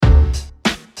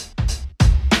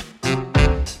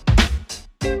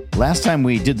Last time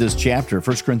we did this chapter,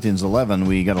 1 Corinthians 11,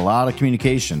 we got a lot of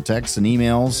communication, texts and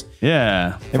emails.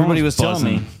 Yeah. Everybody was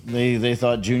telling me they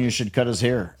thought Junior should cut his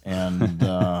hair. And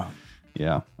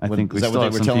yeah, I think we is that still what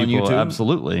have they were some telling people. you too?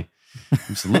 Absolutely.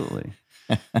 Absolutely.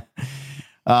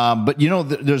 But, you know,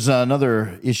 there's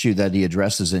another issue that he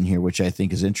addresses in here, which I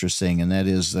think is interesting. And that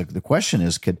is the question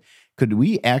is, could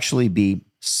we actually be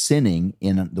sinning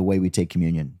in the way we take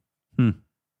communion?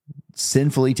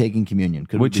 Sinfully taking communion.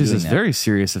 Which is a very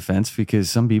serious offense because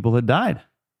some people had died.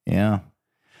 Yeah.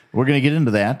 We're going to get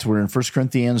into that. We're in 1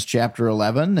 Corinthians chapter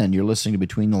 11, and you're listening to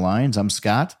Between the Lines. I'm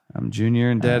Scott. I'm Junior,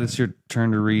 and Dad, it's your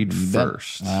turn to read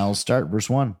first. I'll start verse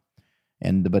 1.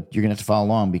 But you're going to have to follow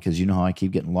along because you know how I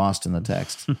keep getting lost in the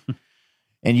text.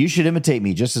 And you should imitate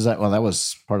me just as that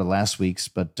was part of last week's,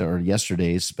 or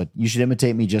yesterday's, but you should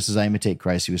imitate me just as I imitate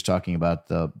Christ. He was talking about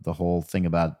the whole thing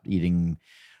about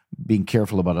being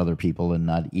careful about other people and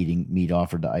not eating meat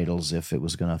offered to idols if it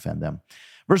was going to offend them.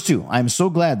 Verse 2, I am so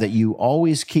glad that you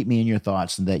always keep me in your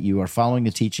thoughts and that you are following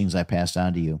the teachings I passed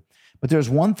on to you. But there's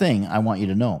one thing I want you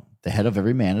to know. The head of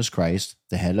every man is Christ,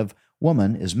 the head of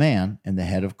woman is man, and the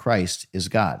head of Christ is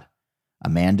God. A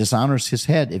man dishonors his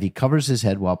head if he covers his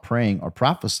head while praying or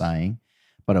prophesying,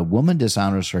 but a woman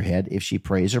dishonors her head if she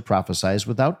prays or prophesies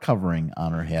without covering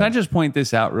on her head. Can I just point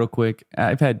this out real quick?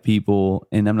 I've had people,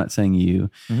 and I'm not saying you,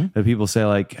 but people say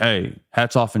like, hey,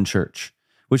 hats off in church,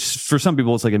 which for some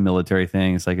people, it's like a military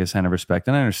thing. It's like a sign of respect.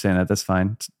 And I understand that. That's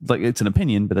fine. It's an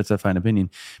opinion, but that's a fine opinion.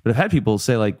 But I've had people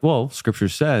say like, well, scripture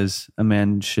says a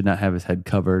man should not have his head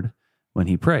covered when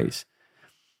he prays.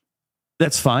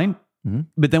 That's fine.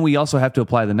 But then we also have to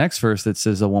apply the next verse that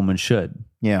says a woman should.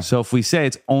 Yeah. So if we say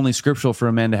it's only scriptural for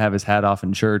a man to have his hat off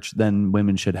in church, then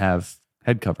women should have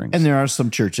head coverings. And there are some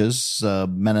churches,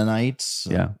 Mennonites,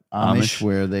 Amish,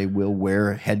 where they will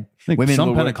wear head. Women some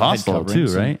will wear Pentecostal head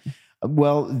coverings too, right?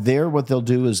 Well, what they'll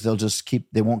do is they'll just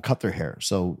they won't cut their hair.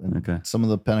 So some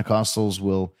of the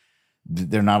Pentecostals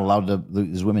they're not allowed to,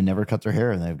 these women never cut their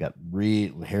hair and they've got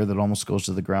hair that almost goes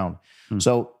to the ground.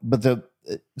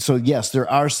 So yes, there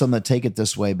are some that take it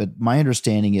this way, but my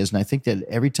understanding is, and I think that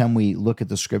every time we look at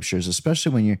the scriptures,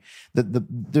 especially when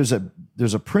there's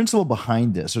a principle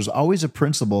behind this. There's always a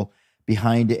principle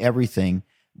behind everything.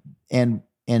 And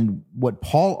what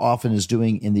Paul often is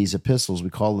doing in these epistles, we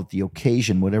call it the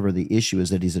occasion, whatever the issue is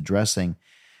that he's addressing,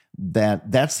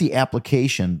 that's the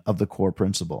application of the core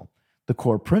principle. The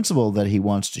core principle that he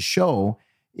wants to show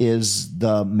is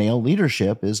the male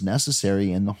leadership is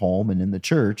necessary in the home and in the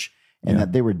church, and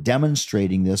that they were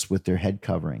demonstrating this with their head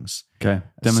coverings. Okay.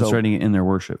 Demonstrating it in their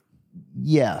worship.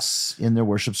 Yes, in their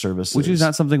worship services. Which is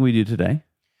not something we do today.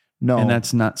 No. And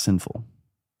that's not sinful.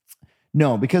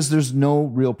 No, because there's no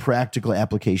real practical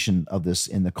application of this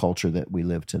in the culture that we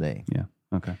live today. Yeah.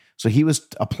 Okay. So he was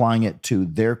applying it to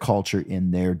their culture in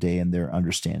their day and their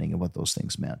understanding of what those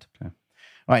things meant. Okay.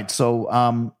 All right.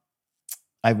 So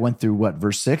I went through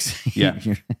verse 6? Yeah.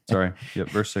 Sorry. Yep.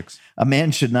 Verse 6. A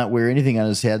man should not wear anything on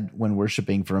his head when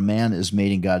worshiping, for a man is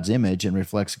made in God's image and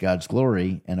reflects God's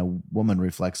glory, and a woman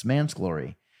reflects man's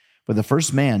glory. For the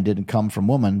first man didn't come from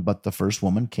woman, but the first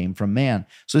woman came from man.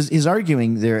 So he's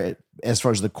arguing there, as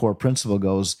far as the core principle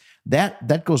goes,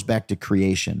 that goes back to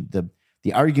creation.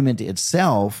 The argument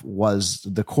itself was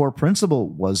the core principle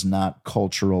was not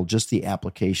cultural, just the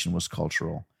application was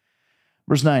cultural.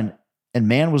 Verse 9, and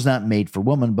man was not made for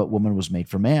woman, but woman was made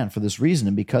for man. For this reason,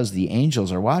 and because the angels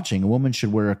are watching, a woman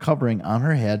should wear a covering on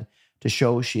her head to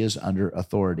show she is under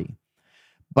authority.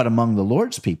 But among the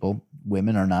Lord's people,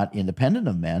 women are not independent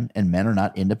of men, and men are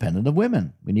not independent of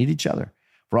women. We need each other.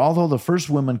 For although the first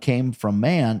woman came from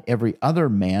man, every other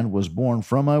man was born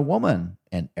from a woman,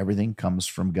 and everything comes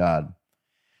from God.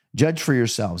 Judge for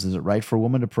yourselves. Is it right for a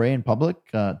woman to pray in public,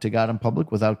 to God in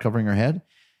public, without covering her head?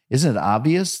 Isn't it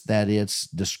obvious that it's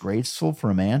disgraceful for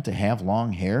a man to have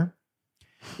long hair?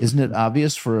 Isn't it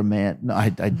obvious for a man? No, I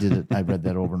did it. I read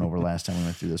that over and over last time we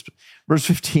went through this. Verse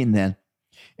 15 then.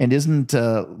 And isn't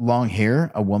long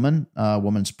hair a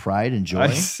woman's pride and joy?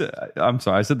 I'm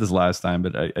sorry. I said this last time,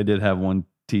 but I did have one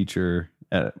teacher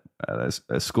at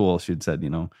a school. She had said,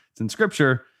 it's in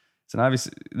scripture. It's an obvious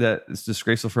that it's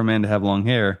disgraceful for a man to have long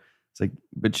hair. It's like,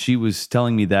 but she was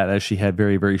telling me that as she had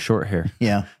very, very short hair.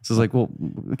 Yeah. So it's like, well,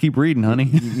 keep reading, honey.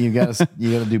 you got to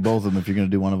do both of them if you're going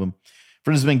to do one of them.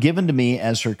 For it has been given to me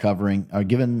as her covering,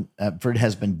 for it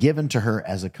has been given to her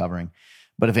as a covering.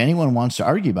 But if anyone wants to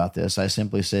argue about this, I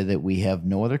simply say that we have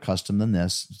no other custom than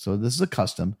this. So this is a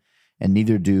custom, and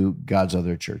neither do God's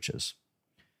other churches.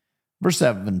 Verse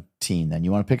 17, then.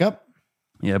 You want to pick up?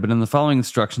 Yeah, but in the following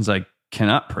instructions, I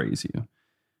cannot praise you.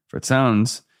 For it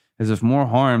sounds as if more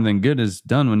harm than good is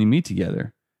done when you meet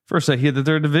together. First, I hear that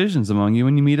there are divisions among you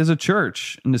when you meet as a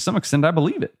church, and to some extent, I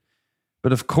believe it.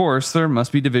 But of course, there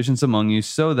must be divisions among you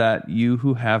so that you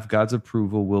who have God's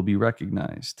approval will be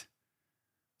recognized.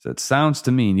 So it sounds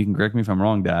to me, and you can correct me if I'm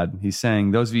wrong, Dad, he's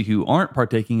saying those of you who aren't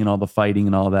partaking in all the fighting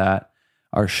and all that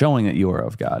are showing that you are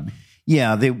of God.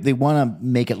 Yeah, they want to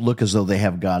make it look as though they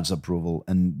have God's approval,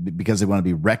 and because they want to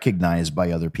be recognized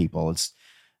by other people.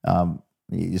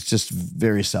 It's just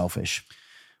very selfish.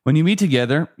 When you meet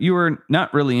together, you are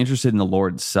not really interested in the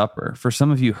Lord's Supper. For some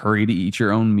of you hurry to eat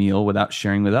your own meal without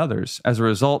sharing with others. As a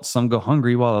result, some go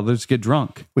hungry while others get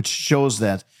drunk. Which shows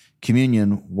that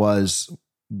communion was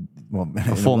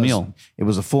a full meal. It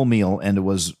was a full meal, and it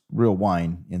was real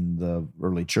wine in the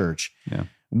early church. Yeah.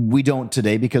 We don't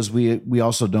today because we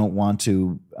also don't want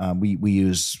to. We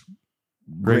use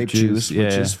grape juice,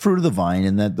 which is fruit of the vine,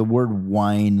 and that the word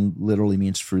wine literally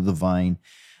means fruit of the vine.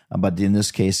 But in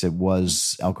this case, it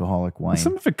was alcoholic wine.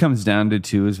 Some of it comes down to,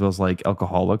 too, as well as like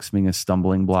alcoholics being a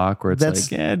stumbling block, where it's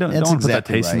don't put that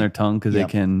taste in their tongue because they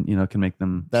can make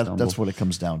them stumble. That's what it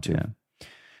comes down to. Yeah.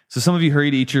 So some of you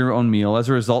hurry to eat your own meal. As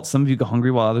a result, some of you go hungry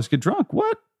while others get drunk.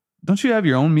 What? Don't you have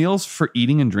your own meals for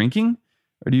eating and drinking?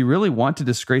 Or do you really want to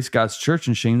disgrace God's church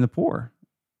and shame the poor?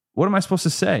 What am I supposed to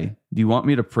say? Do you want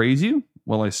me to praise you?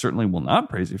 Well, I certainly will not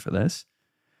praise you for this.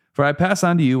 For I pass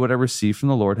on to you what I received from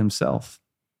the Lord himself.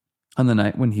 On the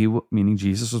night when he, meaning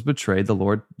Jesus, was betrayed, the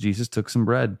Lord Jesus took some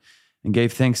bread and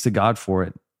gave thanks to God for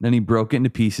it. Then he broke it into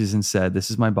pieces and said, "This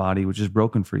is my body, which is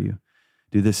broken for you.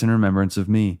 Do this in remembrance of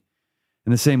me."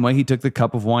 In the same way, he took the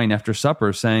cup of wine after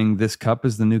supper, saying, "This cup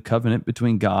is the new covenant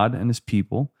between God and his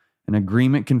people, an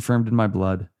agreement confirmed in my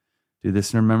blood. Do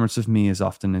this in remembrance of me as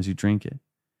often as you drink it.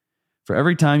 For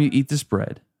every time you eat this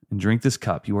bread and drink this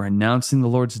cup, you are announcing the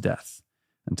Lord's death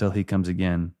until he comes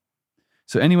again.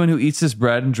 So anyone who eats this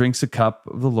bread and drinks a cup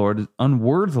of the Lord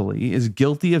unworthily is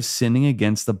guilty of sinning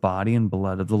against the body and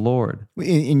blood of the Lord."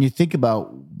 And you think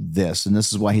about this, and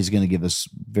this is why he's going to give us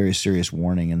very serious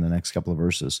warning in the next couple of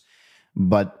verses.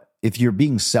 But if you're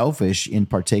being selfish in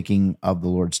partaking of the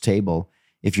Lord's table,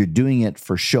 if you're doing it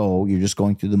for show, you're just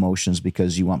going through the motions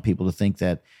because you want people to think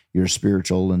that you're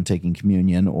spiritual and taking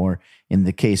communion, or in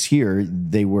the case here,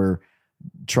 they were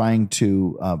trying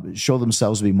to show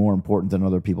themselves to be more important than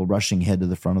other people, rushing ahead to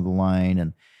the front of the line,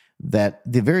 and that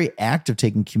the very act of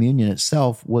taking communion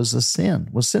itself was a sin,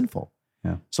 was sinful.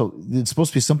 Yeah. So it's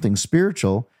supposed to be something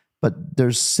spiritual, but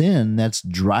there's sin that's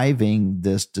driving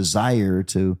this desire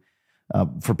to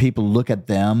for people to look at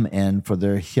them and for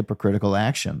their hypocritical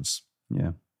actions.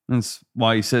 Yeah. That's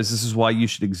why he says this is why you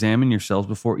should examine yourselves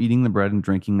before eating the bread and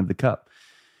drinking of the cup,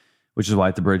 which is why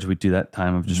at the bridge we do that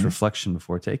time of just reflection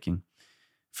before taking.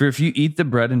 For if you eat the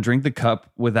bread and drink the cup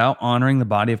without honoring the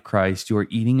body of Christ, you are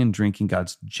eating and drinking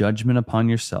God's judgment upon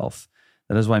yourself.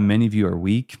 That is why many of you are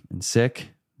weak and sick.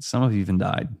 Some of you even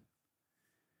died.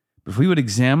 But if we would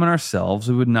examine ourselves,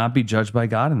 we would not be judged by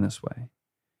God in this way.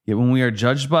 Yet when we are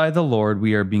judged by the Lord,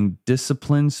 we are being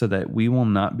disciplined so that we will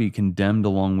not be condemned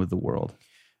along with the world.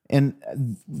 And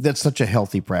that's such a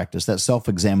healthy practice. That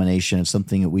self-examination is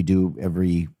something that we do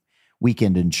every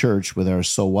weekend in church with our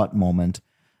so what moment.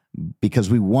 Because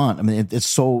it's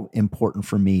so important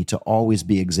for me to always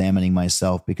be examining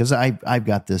myself, because I've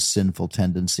got this sinful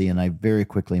tendency, and I very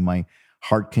quickly, my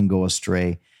heart can go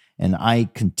astray. And I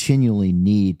continually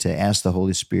need to ask the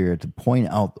Holy Spirit to point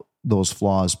out those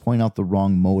flaws, point out the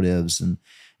wrong motives and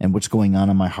what's going on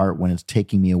in my heart when it's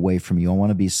taking me away from you. I want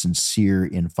to be sincere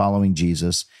in following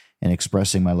Jesus and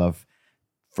expressing my love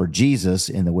for Jesus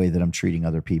in the way that I'm treating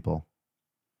other people.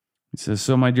 He says,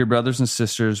 "So, my dear brothers and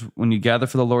sisters, when you gather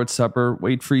for the Lord's Supper,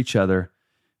 wait for each other.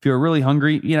 If you are really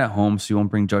hungry, eat at home so you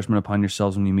won't bring judgment upon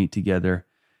yourselves when you meet together.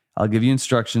 I'll give you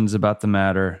instructions about the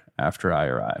matter after I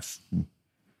arrive."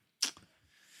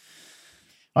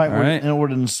 All right. We're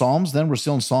in Psalms then. We're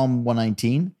still in Psalm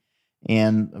 119.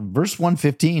 And verse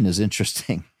 115 is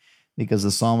interesting because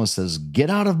the psalmist says, "Get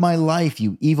out of my life,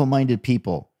 you evil-minded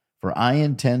people, for I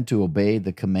intend to obey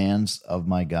the commands of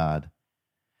my God."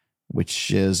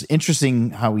 Which is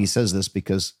interesting how he says this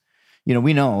because,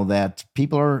 we know that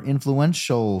people are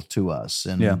influential to us,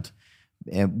 and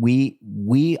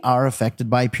we are affected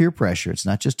by peer pressure. It's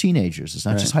not just teenagers. It's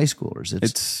not just high schoolers.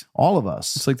 It's all of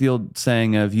us. It's like the old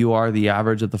saying of you are the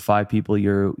average of the 5 people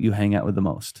you hang out with the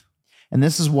most. And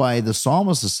this is why the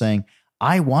psalmist is saying,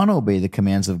 I want to obey the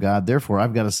commands of God. Therefore,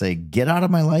 I've got to say, get out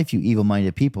of my life, you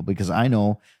evil-minded people, because I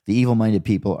know the evil-minded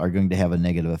people are going to have a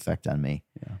negative effect on me.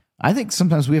 Yeah. I think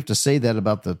sometimes we have to say that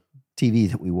about the TV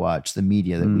that we watch, the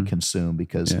media that we consume,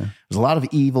 because there's a lot of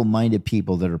evil-minded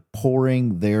people that are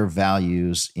pouring their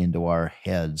values into our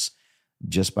heads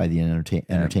just by the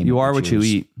entertainment. You are what you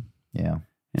eat. Yeah.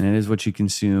 And it is what you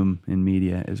consume in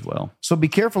media as well. So be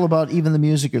careful about even the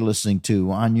music you're listening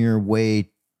to on your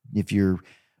way, if you're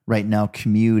right now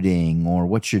commuting, or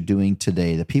what you're doing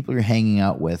today, the people you're hanging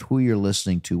out with, who you're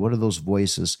listening to. What are those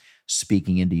voices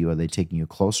speaking into you? Are they taking you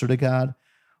closer to God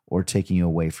or taking you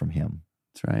away from Him?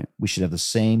 That's right. We should have the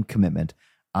same commitment.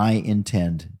 I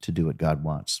intend to do what God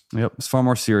wants. Yep. It's far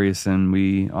more serious than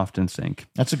we often think.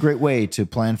 That's a great way to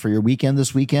plan for your weekend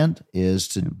this weekend, is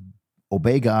to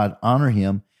obey God, honor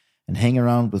Him, and hang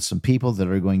around with some people that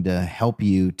are going to help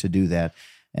you to do that.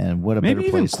 And what a better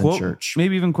place than church.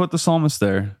 Maybe even quote the psalmist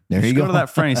there. There you go. Go to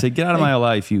that friend and say, get out of my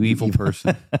life, you evil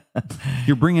person.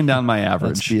 You're bringing down my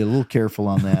average. Let's be a little careful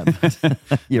on that.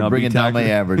 You're bringing down my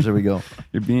average. There we go.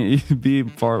 You're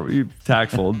being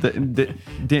tactful. David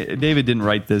didn't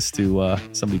write this to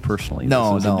somebody personally.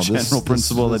 No, this is a general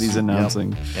principle that he's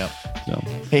announcing. Yep. So,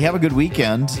 hey, have a good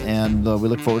weekend, and we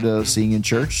look forward to seeing you in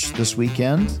church this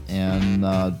weekend. And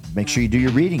make sure you do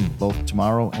your reading both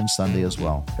tomorrow and Sunday as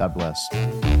well. God bless.